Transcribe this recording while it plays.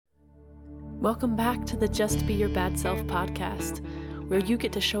Welcome back to the Just Be Your Bad Self podcast, where you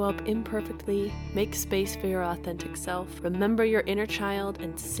get to show up imperfectly, make space for your authentic self, remember your inner child,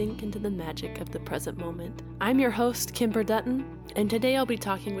 and sink into the magic of the present moment. I'm your host, Kimber Dutton, and today I'll be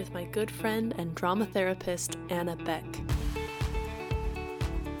talking with my good friend and drama therapist, Anna Beck.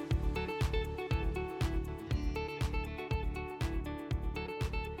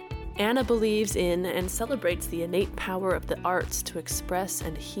 Anna believes in and celebrates the innate power of the arts to express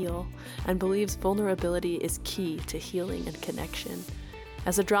and heal, and believes vulnerability is key to healing and connection.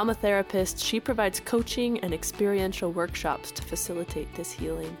 As a drama therapist, she provides coaching and experiential workshops to facilitate this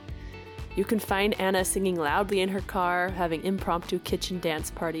healing. You can find Anna singing loudly in her car, having impromptu kitchen dance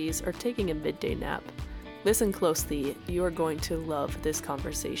parties, or taking a midday nap. Listen closely, you are going to love this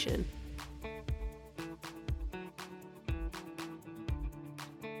conversation.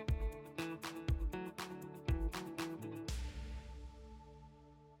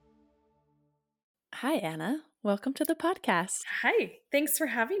 Hi, Anna. Welcome to the podcast. Hi. Thanks for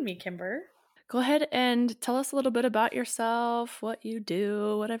having me, Kimber. Go ahead and tell us a little bit about yourself, what you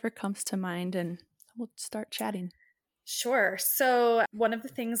do, whatever comes to mind, and we'll start chatting. Sure. So one of the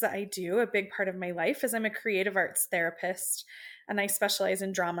things that I do, a big part of my life, is I'm a creative arts therapist, and I specialize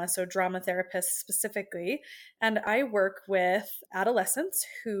in drama, so drama therapist specifically. And I work with adolescents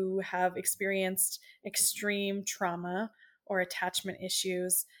who have experienced extreme trauma or attachment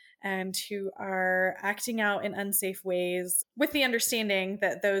issues and who are acting out in unsafe ways with the understanding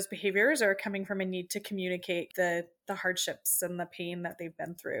that those behaviors are coming from a need to communicate the hardships and the pain that they've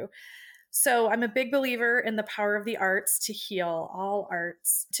been through. So I'm a big believer in the power of the arts to heal, all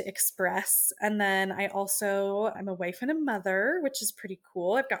arts to express. And then I'm a wife and a mother, which is pretty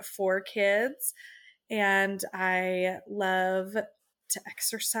cool. I've got 4 kids and I love to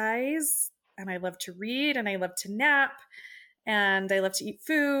exercise and I love to read and I love to nap. And I love to eat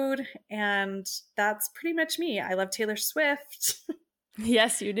food, and that's pretty much me. I love Taylor Swift.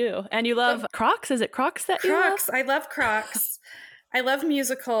 Yes, you do. And you love Crocs? Is it Crocs that you love? Crocs. I love Crocs. I love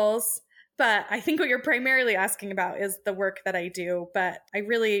musicals, but I think what you're primarily asking about is the work that I do. But I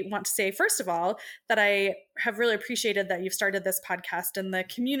really want to say, first of all, that I have really appreciated that you've started this podcast and the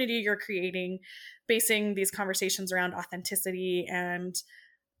community you're creating, basing these conversations around authenticity and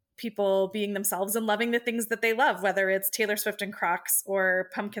people being themselves and loving the things that they love, whether it's Taylor Swift and Crocs or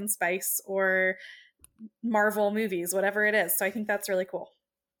pumpkin spice or Marvel movies, whatever it is. So I think that's really cool.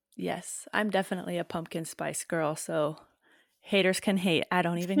 Yes, I'm definitely a pumpkin spice girl, so haters can hate. I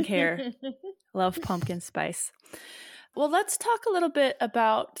don't even care. Love pumpkin spice. Well, let's talk a little bit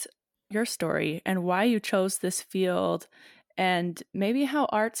about your story and why you chose this field and maybe how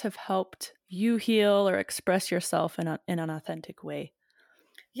arts have helped you heal or express yourself in an authentic way.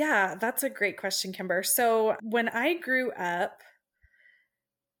 Yeah, that's a great question, Kimber. So when I grew up,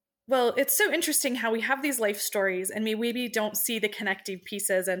 well, it's so interesting how we have these life stories and we maybe don't see the connective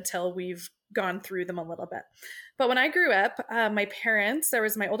pieces until we've gone through them a little bit. But when I grew up, my parents, there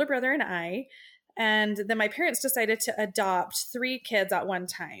was my older brother and then my parents decided to adopt 3 kids at one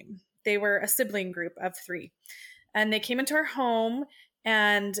time. They were a sibling group of 3. And they came into our home,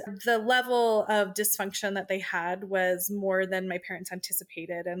 and the level of dysfunction that they had was more than my parents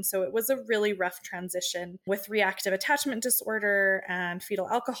anticipated. And so it was a really rough transition with reactive attachment disorder and fetal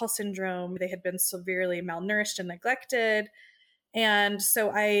alcohol syndrome. They had been severely malnourished and neglected. And so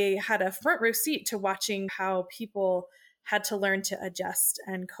I had a front row seat to watching how people had to learn to adjust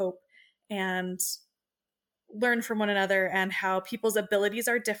and cope and learn from one another and how people's abilities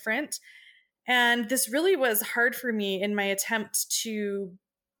are different. And this really was hard for me in my attempt to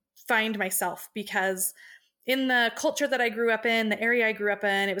find myself, because in the culture that I grew up in, the area I grew up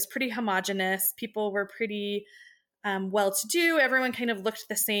in, it was pretty homogenous. People were pretty well-to-do. Everyone kind of looked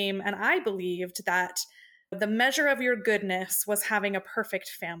the same. And I believed that the measure of your goodness was having a perfect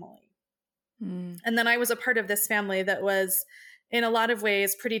family. And then I was a part of this family that was in a lot of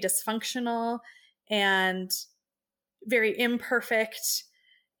ways pretty dysfunctional and very imperfect,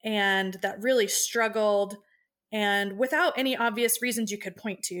 and that really struggled, and without any obvious reasons you could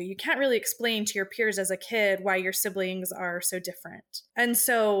point to. You can't really explain to your peers as a kid why your siblings are so different. And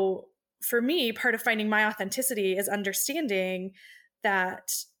so for me, part of finding my authenticity is understanding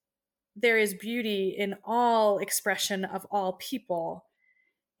that there is beauty in all expression of all people,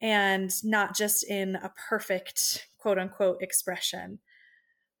 and not just in a perfect quote unquote expression,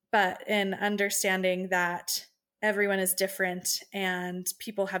 but in understanding that everyone is different and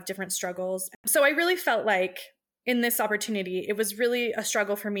people have different struggles. So I really felt like in this opportunity, it was really a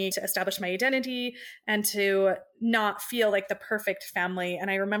struggle for me to establish my identity and to not feel like the perfect family.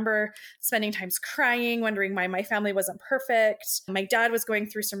 And I remember spending times crying, wondering why my family wasn't perfect. My dad was going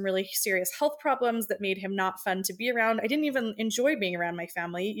through some really serious health problems that made him not fun to be around. I didn't even enjoy being around my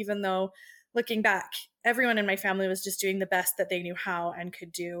family, even though looking back, everyone in my family was just doing the best that they knew how and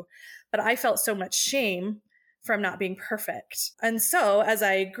could do. But I felt so much shame from not being perfect. And so as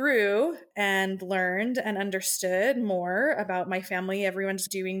I grew and learned and understood more about my family, everyone's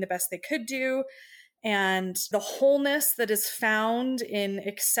doing the best they could do. And the wholeness that is found in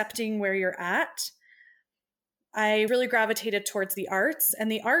accepting where you're at, I really gravitated towards the arts.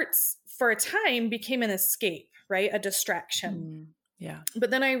 And the arts, for a time, became an escape, right? A distraction. Yeah.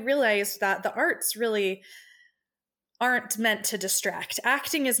 But then I realized that the arts really aren't meant to distract.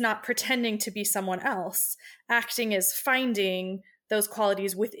 Acting is not pretending to be someone else. Acting is finding those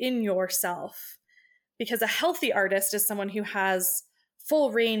qualities within yourself. Because a healthy artist is someone who has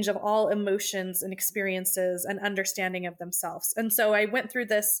full range of all emotions and experiences and understanding of themselves. And so I went through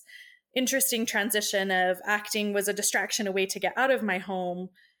this interesting transition of acting was a distraction, a way to get out of my home,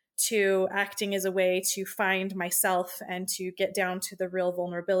 to acting as a way to find myself and to get down to the real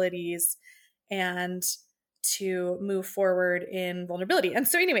vulnerabilities and to move forward in vulnerability. And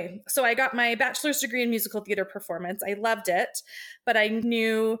so anyway, so I got my bachelor's degree in musical theater performance. I loved it, but I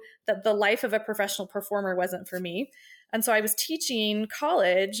knew that the life of a professional performer wasn't for me. And so I was teaching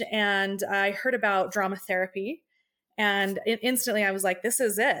college and I heard about drama therapy. And instantly I was like, this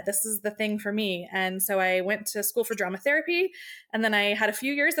is it. This is the thing for me. And so I went to school for drama therapy. And then I had a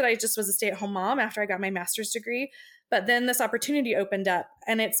few years that I just was a stay-at-home mom after I got my master's degree. But then this opportunity opened up.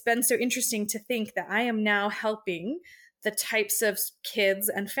 And it's been so interesting to think that I am now helping the types of kids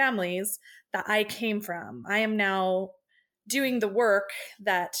and families that I came from. I am now doing the work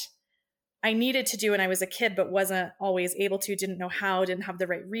that I needed to do when I was a kid, but wasn't always able to, didn't know how, didn't have the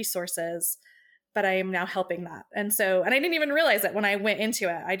right resources. But I am now helping that. And I didn't even realize it when I went into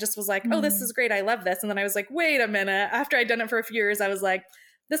it. I just was like, oh, this is great. I love this. And then I was like, wait a minute. After I'd done it for a few years, I was like,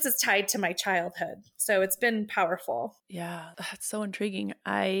 this is tied to my childhood. So it's been powerful. Yeah, that's so intriguing.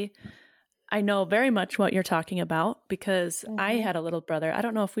 I know very much what you're talking about because I had a little brother. I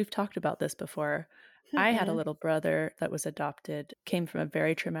don't know if we've talked about this before. I had a little brother that was adopted, came from a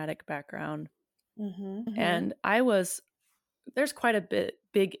very traumatic background. And there's quite a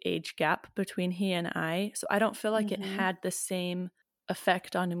big age gap between he and I. So I don't feel like it had the same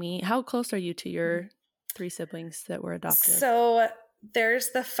effect on me. How close are you to your 3 siblings that were adopted? So there's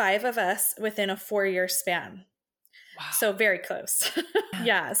the 5 of us within a 4-year span. Wow. So very close.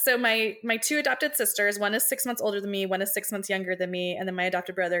 Yeah. So my 2 adopted sisters, one is 6 months older than me, one is 6 months younger than me. And then my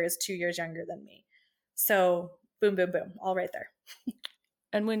adopted brother is 2 years younger than me. So boom, boom, boom, all right there.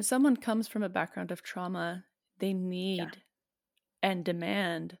 And when someone comes from a background of trauma, they need and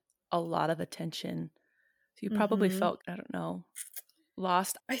demand a lot of attention. So you probably felt, I don't know,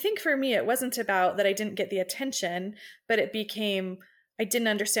 lost. I think for me, it wasn't about that I didn't get the attention, but it became, I didn't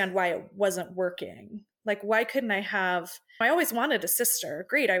understand why it wasn't working. Like, why couldn't I always wanted a sister.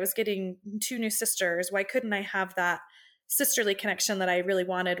 Great. I was getting 2 new sisters. Why couldn't I have that sisterly connection that I really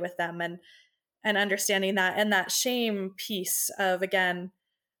wanted with them and understanding that and that shame piece of, again,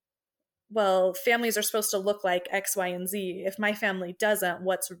 well, families are supposed to look like X, Y, and Z. If my family doesn't,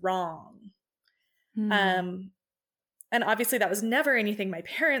 what's wrong? And obviously that was never anything my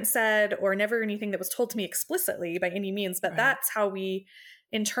parents said or never anything that was told to me explicitly by any means, but that's how we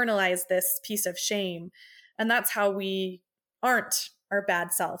internalize this piece of shame. And that's how we aren't our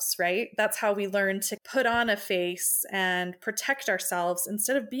bad selves, right? That's how we learn to put on a face and protect ourselves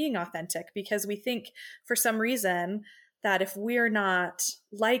instead of being authentic, because we think for some reason that if we're not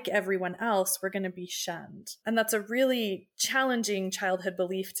like everyone else, we're going to be shunned. And that's a really challenging childhood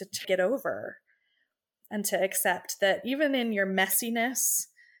belief to get over and to accept that even in your messiness,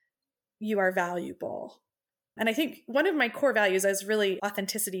 you are valuable. And I think one of my core values is really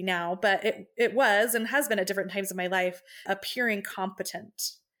authenticity now, but it was and has been at different times in my life, appearing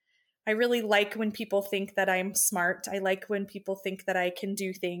competent. I really like when people think that I'm smart. I like when people think that I can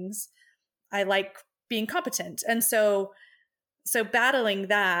do things. I like being competent. And so battling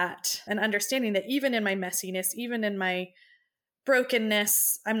that and understanding that even in my messiness, even in my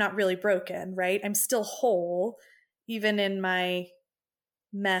brokenness, I'm not really broken, right? I'm still whole, even in my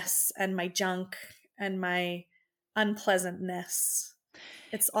mess and my junk and my unpleasantness.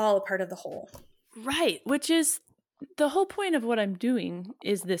 It's all a part of the whole. Right. Which is the whole point of what I'm doing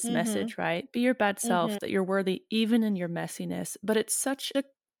is this message, right? Be your bad self, that you're worthy even in your messiness. But it's such a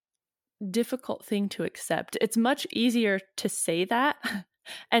difficult thing to accept. It's much easier to say that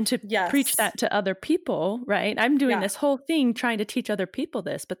and to preach that to other people, right? I'm doing this whole thing trying to teach other people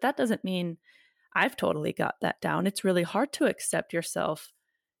this, but that doesn't mean I've totally got that down. It's really hard to accept yourself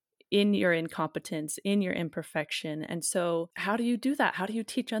in your incompetence, in your imperfection. And so how do you do that? How do you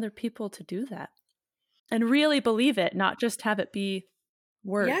teach other people to do that? And really believe it, not just have it be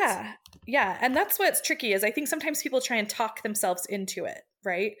words. Yeah. And that's what's tricky is I think sometimes people try and talk themselves into it,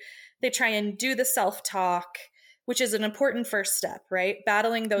 right? They try and do the self-talk, which is an important first step, right?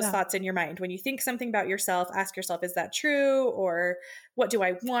 Battling those thoughts in your mind. When you think something about yourself, ask yourself, is that true? Or what do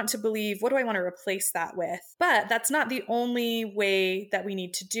I want to believe? What do I want to replace that with? But that's not the only way that we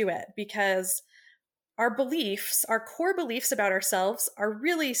need to do it, because our beliefs, our core beliefs about ourselves, are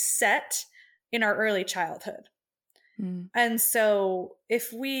really set in our early childhood. And so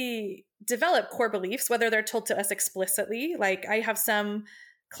if we develop core beliefs, whether they're told to us explicitly, like I have some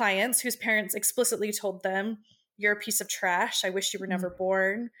clients whose parents explicitly told them, you're a piece of trash, I wish you were never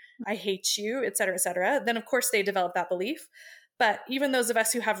born, I hate you, et cetera, then of course they develop that belief. But even those of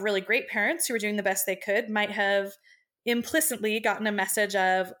us who have really great parents who were doing the best they could might have implicitly gotten a message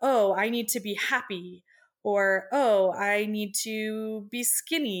of, oh, I need to be happy, or, oh, I need to be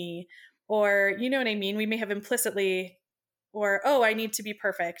skinny, or, you know what I mean? We may have implicitly, or, oh, I need to be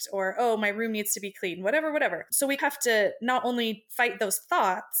perfect, or, oh, my room needs to be clean, whatever. So we have to not only fight those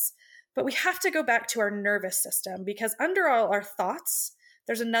thoughts, but we have to go back to our nervous system, because under all our thoughts,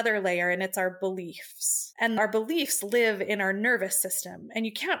 there's another layer, and it's our beliefs. And our beliefs live in our nervous system, and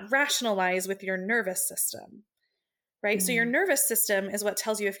you can't rationalize with your nervous system, right? So your nervous system is what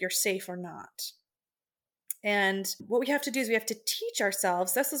tells you if you're safe or not. And what we have to do is we have to teach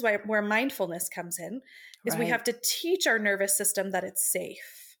ourselves, this is where mindfulness comes in, is we have to teach our nervous system that it's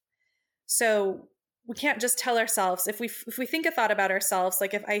safe. So we can't just tell ourselves, if we think a thought about ourselves,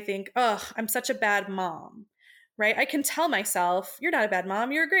 like if I think, oh, I'm such a bad mom, right? I can tell myself, you're not a bad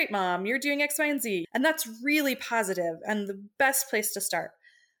mom, you're a great mom, you're doing X, Y, and Z. And that's really positive and the best place to start.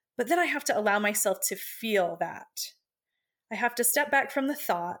 But then I have to allow myself to feel that. I have to step back from the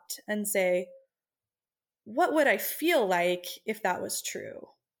thought and say, what would I feel like if that was true?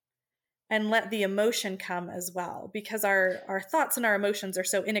 And let the emotion come as well, because our thoughts and our emotions are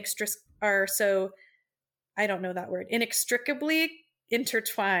so inextricably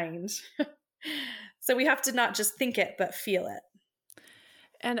intertwined. So we have to not just think it, but feel it.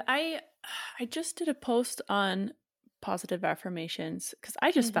 And I just did a post on positive affirmations, because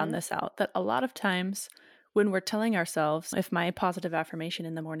I just found this out, that a lot of times when we're telling ourselves, if my positive affirmation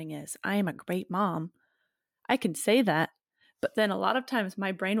in the morning is, I am a great mom, I can say that, but then a lot of times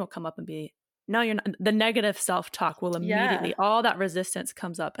my brain will come up and be, no, you're not. The negative self-talk will immediately, all that resistance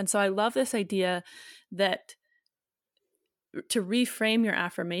comes up. And so I love this idea that to reframe your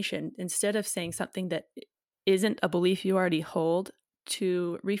affirmation, instead of saying something that isn't a belief you already hold,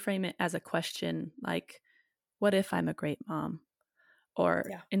 to reframe it as a question, like, what if I'm a great mom? Or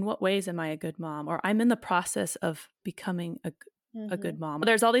in what ways am I a good mom? Or I'm in the process of becoming a good mom.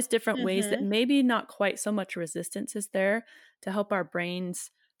 There's all these different ways that maybe not quite so much resistance is there, to help our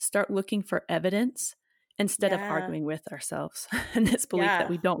brains start looking for evidence instead of arguing with ourselves and this belief that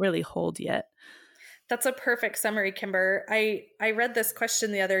we don't really hold yet. That's a perfect summary, Kimber. I read this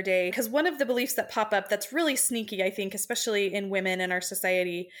question the other day, because one of the beliefs that pop up that's really sneaky, I think, especially in women in our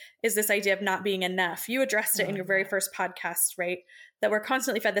society, is this idea of not being enough. You addressed it in your very first podcast, right? That we're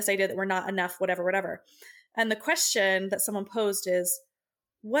constantly fed this idea that we're not enough, whatever. And the question that someone posed is,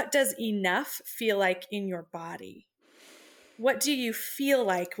 what does enough feel like in your body? What do you feel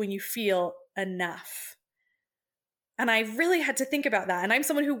like when you feel enough? And I really had to think about that. And I'm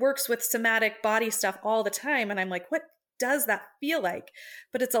someone who works with somatic body stuff all the time. And I'm like, what does that feel like?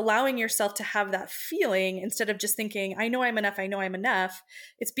 But it's allowing yourself to have that feeling instead of just thinking, I know I'm enough.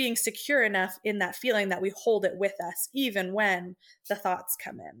 It's being secure enough in that feeling that we hold it with us, even when the thoughts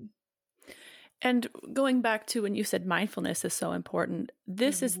come in. And going back to when you said mindfulness is so important,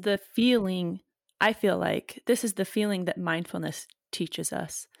 this is the feeling, I feel like, this is the feeling that mindfulness teaches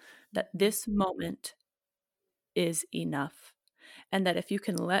us, that this moment is enough. And that if you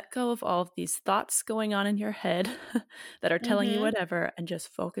can let go of all of these thoughts going on in your head that are telling you whatever, and just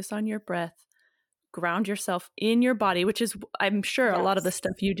focus on your breath, ground yourself in your body, which is, I'm sure, a lot of the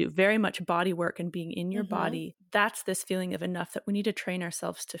stuff you do, very much body work and being in your body. That's this feeling of enough that we need to train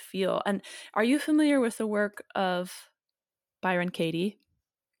ourselves to feel. And are you familiar with the work of Byron Katie?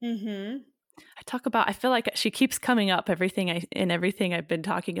 I feel like she keeps coming up in everything I've been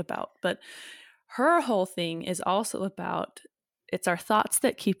talking about, but her whole thing is also about, it's our thoughts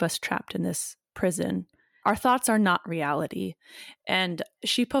that keep us trapped in this prison. Our thoughts are not reality. And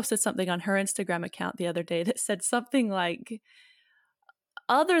she posted something on her Instagram account the other day that said something like,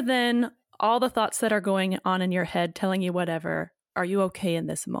 other than all the thoughts that are going on in your head telling you whatever, are you okay in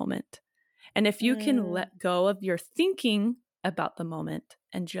this moment? And if you can let go of your thinking about the moment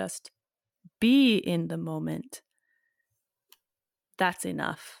and just be in the moment, that's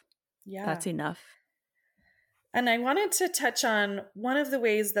enough. Yeah. That's enough. And I wanted to touch on one of the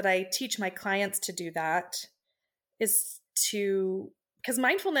ways that I teach my clients to do that is because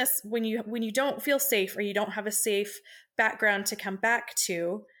mindfulness, when you don't feel safe or you don't have a safe background to come back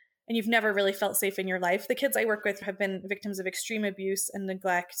to, and you've never really felt safe in your life. The kids I work with have been victims of extreme abuse and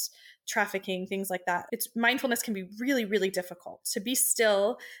neglect, trafficking, things like that. Mindfulness can be really, really difficult. To be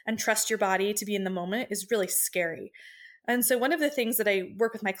still and trust your body to be in the moment is really scary. And so one of the things that I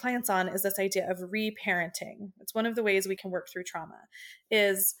work with my clients on is this idea of reparenting. It's one of the ways we can work through trauma,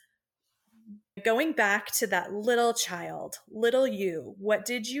 is going back to that little child, little you. What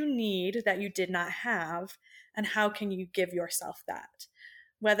did you need that you did not have? And how can you give yourself that?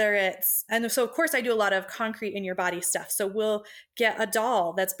 And so of course I do a lot of concrete in your body stuff. So we'll get a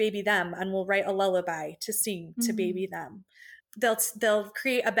doll that's baby them and we'll write a lullaby to sing to baby them. They'll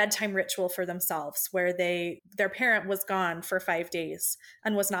create a bedtime ritual for themselves where their parent was gone for 5 days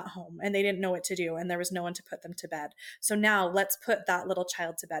and was not home and they didn't know what to do and there was no one to put them to bed. So now let's put that little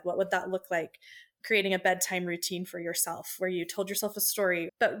child to bed. What would that look like? Creating a bedtime routine for yourself where you told yourself a story.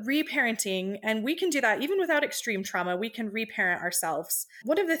 But reparenting, and we can do that even without extreme trauma, we can reparent ourselves.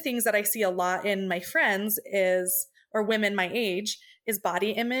 One of the things that I see a lot in my friends or women my age, is body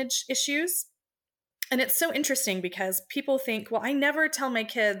image issues. And it's so interesting because people think, well, I never tell my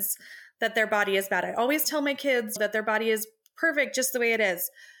kids that their body is bad. I always tell my kids that their body is perfect just the way it is.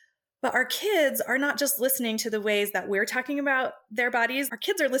 But our kids are not just listening to the ways that we're talking about their bodies. Our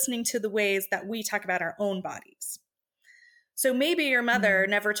kids are listening to the ways that we talk about our own bodies. So maybe your mother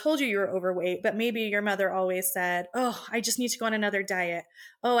never told you were overweight, but maybe your mother always said, oh, I just need to go on another diet.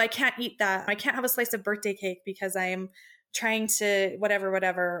 Oh, I can't eat that. I can't have a slice of birthday cake because I'm trying to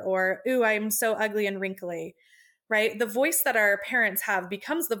whatever. Or, ooh, I'm so ugly and wrinkly, right? The voice that our parents have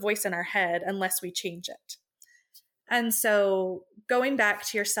becomes the voice in our head unless we change it. And so going back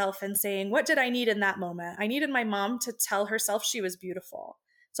to yourself and saying, what did I need in that moment? I needed my mom to tell herself she was beautiful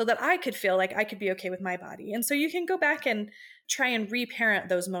so that I could feel like I could be okay with my body. And so you can go back and try and reparent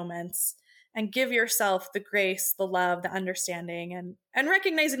those moments and give yourself the grace, the love, the understanding, and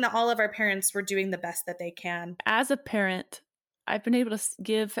recognizing that all of our parents were doing the best that they can. As a parent, I've been able to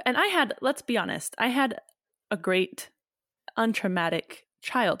give, and let's be honest, I had a great untraumatic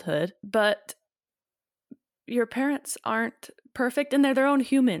childhood, but your parents aren't perfect and they're their own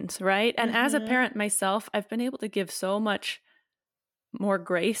humans, right? And as a parent myself, I've been able to give so much more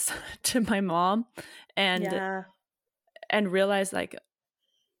grace to my mom and realize, like,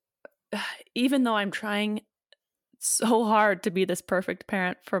 even though I'm trying so hard to be this perfect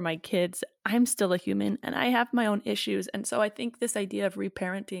parent for my kids, I'm still a human and I have my own issues. And so I think this idea of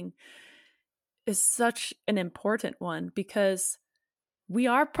reparenting is such an important one because we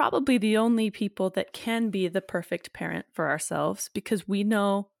are probably the only people that can be the perfect parent for ourselves because we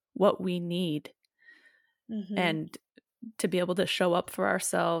know what we need. And to be able to show up for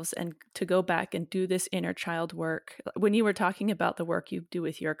ourselves and to go back and do this inner child work. When you were talking about the work you do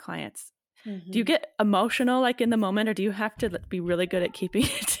with your clients, do you get emotional like in the moment, or do you have to be really good at keeping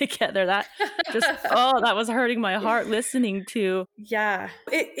it together? That just, that was hurting my heart listening to. Yeah,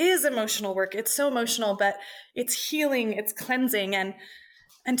 it is emotional work. It's so emotional, but it's healing, it's cleansing,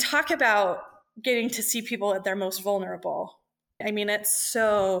 and talk about getting to see people at their most vulnerable. I mean, it's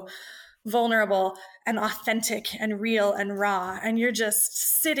so vulnerable and authentic and real and raw. And you're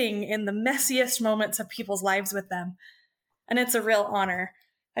just sitting in the messiest moments of people's lives with them. And it's a real honor.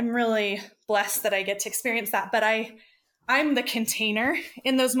 I'm really blessed that I get to experience that. But I'm the container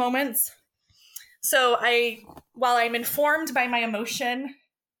in those moments. So while I'm informed by my emotion,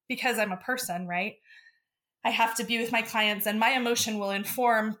 because I'm a person, right? I have to be with my clients and my emotion will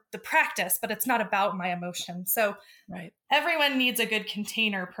inform the practice, but it's not about my emotion. So everyone needs a good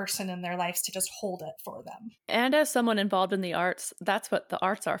container person in their lives to just hold it for them. And as someone involved in the arts, that's what the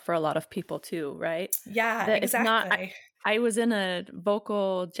arts are for a lot of people too, right? Yeah, exactly. I was in a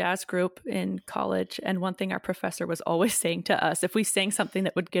vocal jazz group in college, and one thing our professor was always saying to us, if we sang something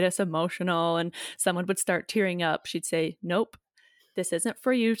that would get us emotional and someone would start tearing up, she'd say, nope, this isn't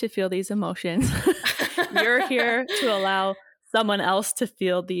for you to feel these emotions. You're here to allow someone else to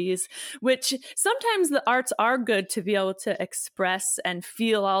feel these, which sometimes the arts are good to be able to express and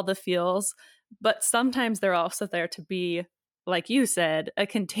feel all the feels, but sometimes they're also there to be, like you said, a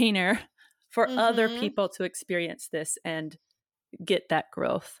container for other people to experience this and get that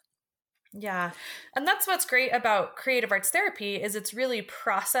growth. Yeah. And that's what's great about creative arts therapy is it's really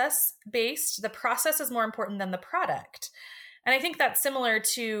process based. The process is more important than the product. And I think that's similar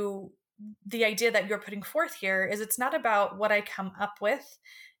to the idea that you're putting forth here is it's not about what I come up with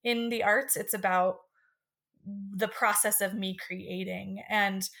in the arts, it's about the process of me creating.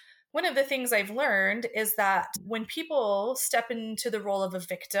 And one of the things I've learned is that when people step into the role of a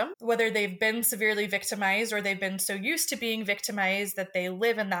victim, whether they've been severely victimized or they've been so used to being victimized that they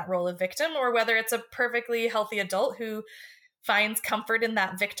live in that role of victim, or whether it's a perfectly healthy adult who finds comfort in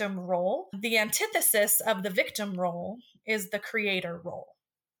that victim role, the antithesis of the victim role is the creator role.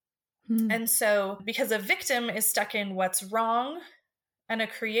 And so, because a victim is stuck in what's wrong, and a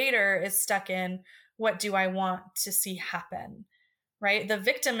creator is stuck in what do I want to see happen, right? The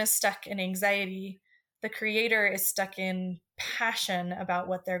victim is stuck in anxiety. The creator is stuck in passion about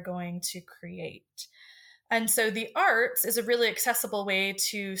what they're going to create. And so the arts is a really accessible way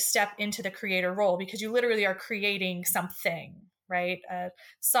to step into the creator role because you literally are creating something, right? A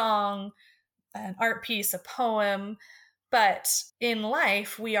song, an art piece, a poem. But in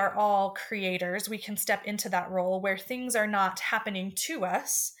life, we are all creators. We can step into that role where things are not happening to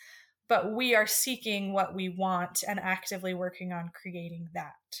us, but we are seeking what we want and actively working on creating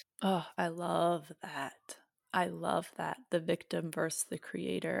that. Oh, I love that. I love that. The victim versus the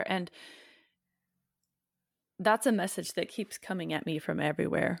creator. And that's a message that keeps coming at me from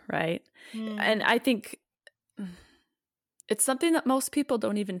everywhere, right? And I think it's something that most people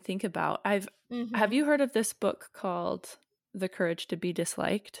don't even think about. Have you heard of this book called The Courage to Be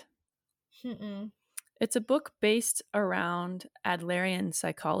Disliked? It's a book based around Adlerian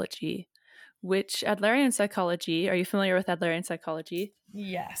psychology, which Adlerian psychology, are you familiar with Adlerian psychology?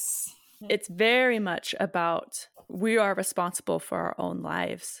 Yes. It's very much about we are responsible for our own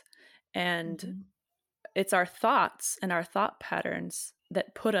lives. And it's our thoughts and our thought patterns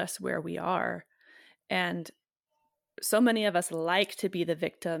that put us where we are. And so many of us like to be the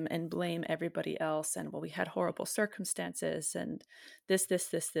victim and blame everybody else. And, well, we had horrible circumstances and this.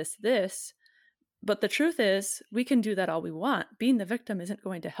 But the truth is, we can do that all we want. Being the victim isn't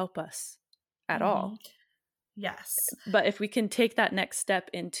going to help us at all. Yes. But if we can take that next step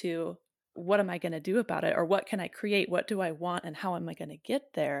into what am I going to do about it? Or what can I create? What do I want? And how am I going to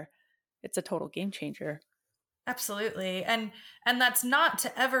get there? It's a total game changer. Absolutely. And that's not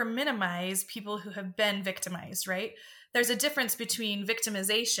to ever minimize people who have been victimized, right? There's a difference between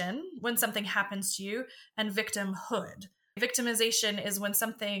victimization when something happens to you and victimhood. Victimization is when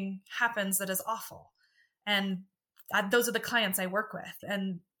something happens that is awful. And those are the clients I work with.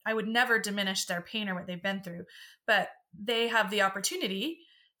 And I would never diminish their pain or what they've been through, but they have the opportunity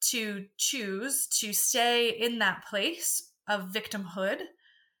to choose to stay in that place of victimhood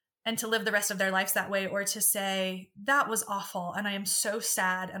and to live the rest of their lives that way, or to say, that was awful and I am so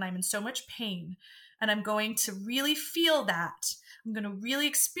sad and I'm in so much pain and I'm going to really feel that. I'm going to really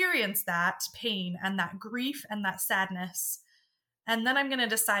experience that pain and that grief and that sadness. And then I'm going to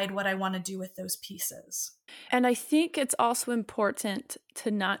decide what I want to do with those pieces. And I think it's also important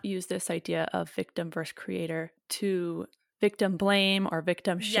to not use this idea of victim versus creator to victim blame or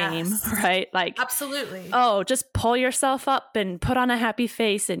victim shame, right? Like, absolutely. Oh, just pull yourself up and put on a happy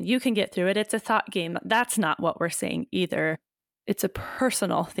face and you can get through it. It's a thought game. That's not what we're saying either. It's a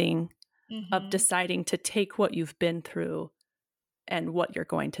personal thing of deciding to take what you've been through and what you're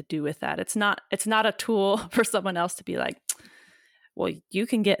going to do with that. It's not a tool for someone else to be like, well, you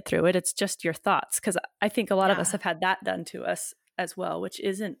can get through it. It's just your thoughts. Because I think a lot of us have had that done to us as well, which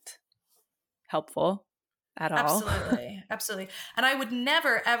isn't helpful at all. Absolutely. And I would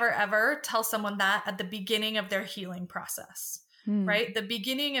never, ever, ever tell someone that at the beginning of their healing process, right? The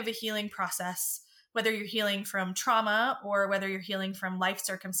beginning of a healing process, whether you're healing from trauma or whether you're healing from life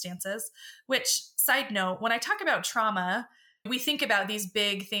circumstances, which, side note, when I talk about trauma, we think about these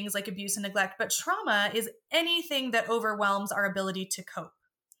big things like abuse and neglect, but trauma is anything that overwhelms our ability to cope.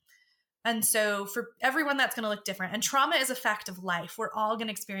 And so for everyone, that's going to look different. And trauma is a fact of life. We're all going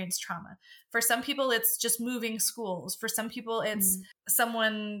to experience trauma. For some people, it's just moving schools. For some people, it's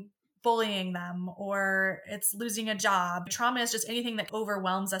someone bullying them or it's losing a job. Trauma is just anything that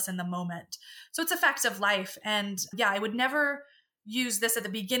overwhelms us in the moment. So it's a fact of life. And yeah, I would never use this at the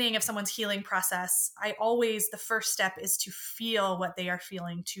beginning of someone's healing process. The first step is to feel what they are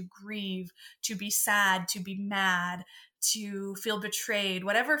feeling, to grieve, to be sad, to be mad, to feel betrayed,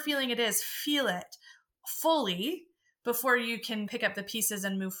 whatever feeling it is, feel it fully before you can pick up the pieces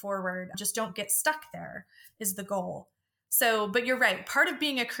and move forward. Just don't get stuck there is the goal. So, but you're right. Part of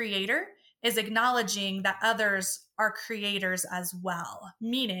being a creator is acknowledging that others are creators as well,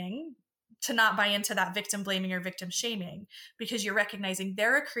 meaning to not buy into that victim blaming or victim shaming, because you're recognizing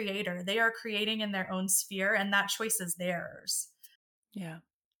they're a creator. They are creating in their own sphere, and that choice is theirs. Yeah.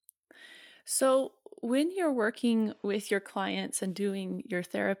 So when you're working with your clients and doing your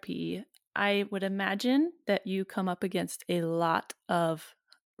therapy, I would imagine that you come up against a lot of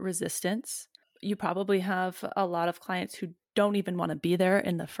resistance. You probably have a lot of clients who don't even want to be there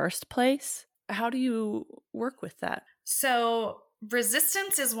in the first place. How do you work with that? So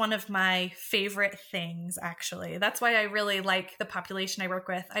resistance is one of my favorite things, actually. That's why I really like the population I work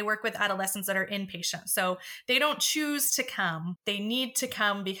with. I work with adolescents that are inpatient. So they don't choose to come. They need to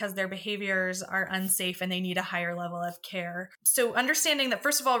come because their behaviors are unsafe and they need a higher level of care. So understanding that,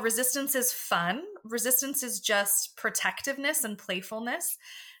 first of all, resistance is fun. Resistance is just protectiveness and playfulness.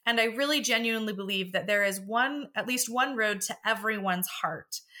 And I really genuinely believe that there is at least one road to everyone's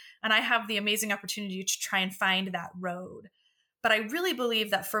heart. And I have the amazing opportunity to try and find that road. But I really believe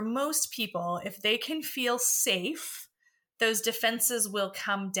that for most people, if they can feel safe, those defenses will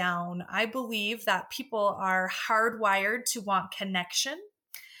come down. I believe that people are hardwired to want connection,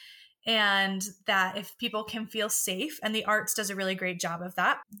 and that if people can feel safe, and the arts does a really great job of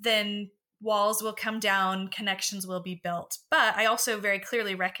that, then walls will come down, connections will be built. But I also very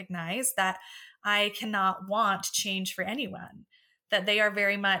clearly recognize that I cannot want change for anyone, that they are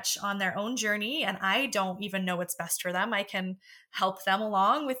very much on their own journey, and I don't even know what's best for them. I can help them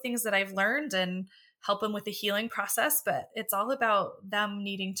along with things that I've learned and help them with the healing process, but it's all about them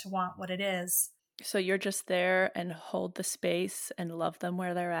needing to want what it is. So you're just there and hold the space and love them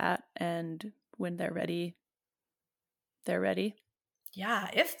where they're at, and when they're ready, they're ready. Yeah,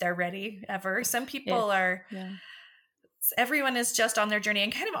 if they're ready ever. Some people are... Yeah. Everyone is just on their journey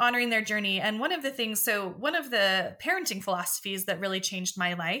and kind of honoring their journey. And one of the parenting philosophies that really changed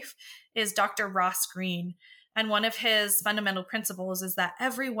my life is Dr. Ross Greene. And one of his fundamental principles is that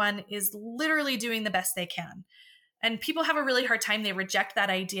everyone is literally doing the best they can. And people have a really hard time. They reject that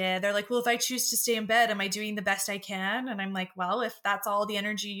idea. They're like, well, if I choose to stay in bed, am I doing the best I can? And I'm like, well, if that's all the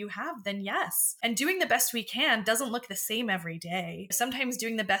energy you have, then yes. And doing the best we can doesn't look the same every day. Sometimes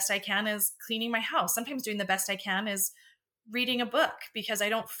doing the best I can is cleaning my house. Sometimes doing the best I can is reading a book because I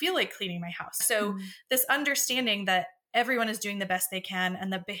don't feel like cleaning my house. So this understanding that everyone is doing the best they can,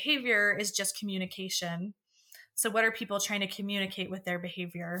 and the behavior is just communication. So what are people trying to communicate with their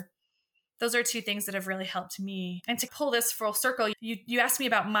behavior? Those are two things that have really helped me. And to pull this full circle, you asked me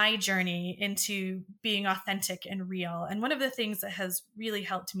about my journey into being authentic and real. And one of the things that has really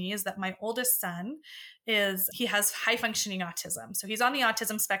helped me is that my oldest son he has high functioning autism. So he's on the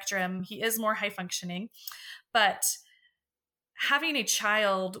autism spectrum. He is more high functioning, but having a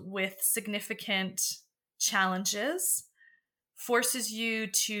child with significant challenges forces you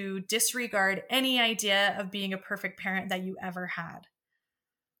to disregard any idea of being a perfect parent that you ever had.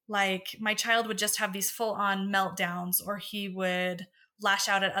 Like, my child would just have these full-on meltdowns, or he would lash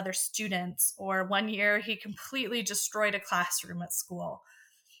out at other students, or one year he completely destroyed a classroom at school.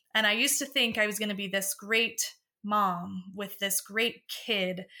 And I used to think I was going to be this great mom with this great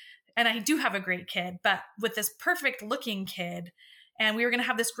kid. And I do have a great kid, but with this perfect looking kid, and we were going to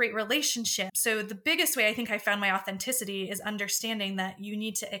have this great relationship. So the biggest way I think I found my authenticity is understanding that you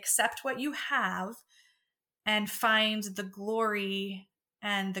need to accept what you have and find the glory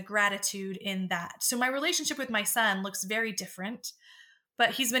and the gratitude in that. So my relationship with my son looks very different,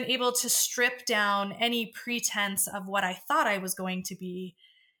 but he's been able to strip down any pretense of what I thought I was going to be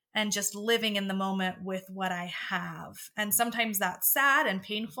and just living in the moment with what I have. And sometimes that's sad and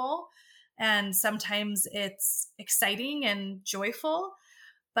painful, and sometimes it's exciting and joyful.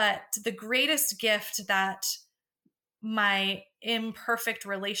 But the greatest gift that my imperfect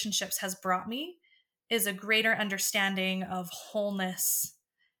relationships has brought me is a greater understanding of wholeness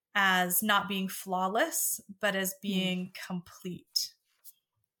as not being flawless, but as being complete.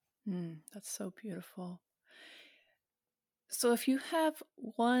 That's so beautiful. So if you have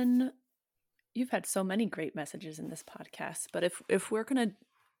you've had so many great messages in this podcast, but if we're going to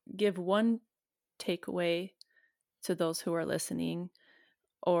give one takeaway to those who are listening,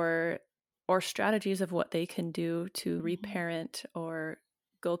 or strategies of what they can do to reparent or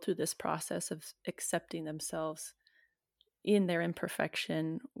go through this process of accepting themselves in their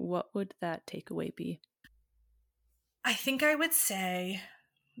imperfection, what would that takeaway be? I think I would say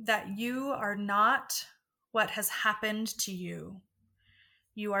that you are not what has happened to you.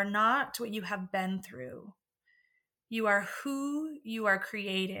 You are not what you have been through. You are who you are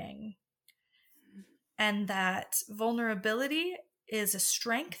creating. And that vulnerability is a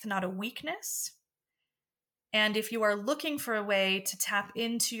strength, not a weakness. And if you are looking for a way to tap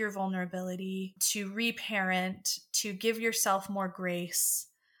into your vulnerability, to reparent, to give yourself more grace,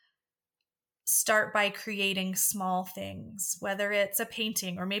 start by creating small things, whether it's a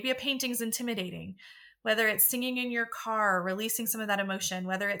painting, or maybe a painting's intimidating, whether it's singing in your car, releasing some of that emotion,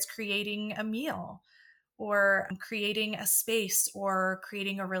 whether it's creating a meal or creating a space or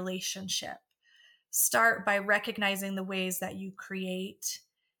creating a relationship. Start by recognizing the ways that you create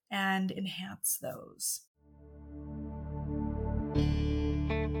and enhance those.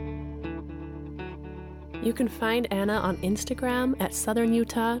 You can find Anna on Instagram at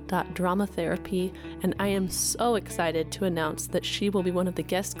southernutah.dramatherapy, and I am so excited to announce that she will be one of the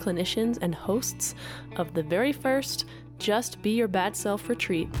guest clinicians and hosts of the very first Just Be Your Bad Self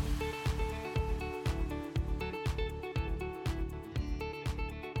retreat.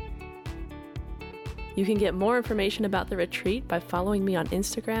 You can get more information about the retreat by following me on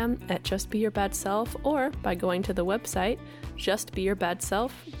Instagram at justbeyourbadself, or by going to the website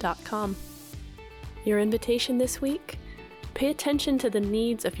justbeyourbadself.com. Your invitation this week? Pay attention to the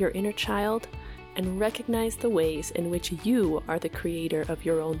needs of your inner child and recognize the ways in which you are the creator of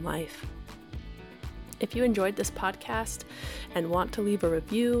your own life. If you enjoyed this podcast and want to leave a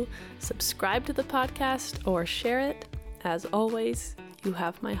review, subscribe to the podcast, or share it, as always, you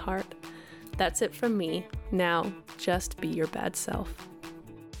have my heart. That's it from me. Now, just be your bad self.